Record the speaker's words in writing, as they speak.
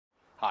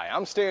Hi,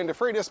 I'm Stan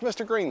DeFreitas,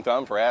 Mr. Green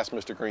Thumb for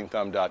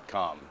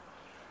AskMrGreenThumb.com.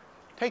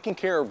 Taking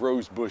care of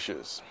rose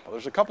bushes. Well,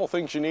 there's a couple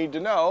things you need to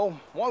know.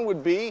 One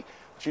would be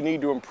that you need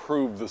to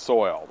improve the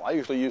soil. I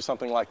usually use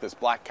something like this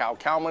black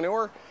cow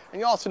manure, and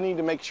you also need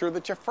to make sure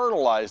that you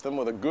fertilize them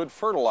with a good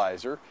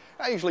fertilizer.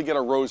 I usually get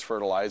a rose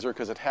fertilizer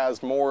because it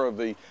has more of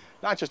the,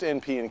 not just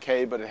N, P, and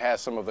K, but it has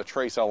some of the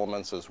trace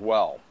elements as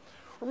well.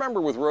 Remember,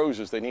 with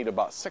roses, they need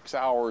about 6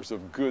 hours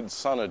of good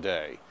sun a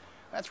day.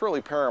 That's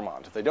really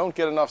paramount. If they don't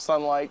get enough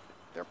sunlight,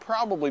 they're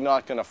probably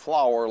not going to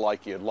flower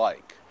like you'd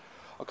like.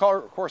 Of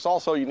course,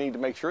 also you need to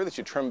make sure that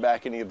you trim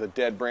back any of the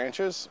dead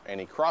branches,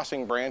 any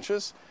crossing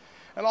branches,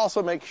 and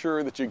also make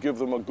sure that you give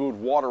them a good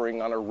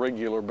watering on a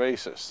regular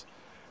basis.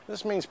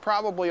 This means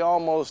probably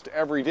almost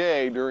every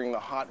day during the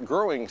hot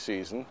growing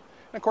season.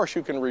 And of course,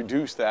 you can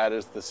reduce that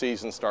as the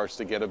season starts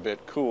to get a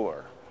bit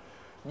cooler.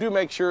 Do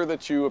make sure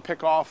that you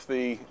pick off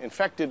the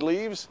infected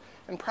leaves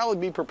and probably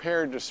be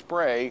prepared to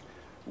spray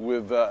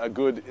with a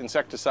good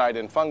insecticide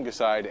and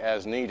fungicide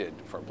as needed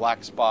for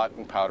black spot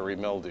and powdery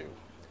mildew.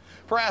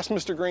 For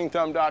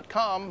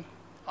AskMrGreenThumb.com,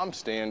 I'm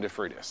Stan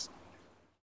DeFreitas.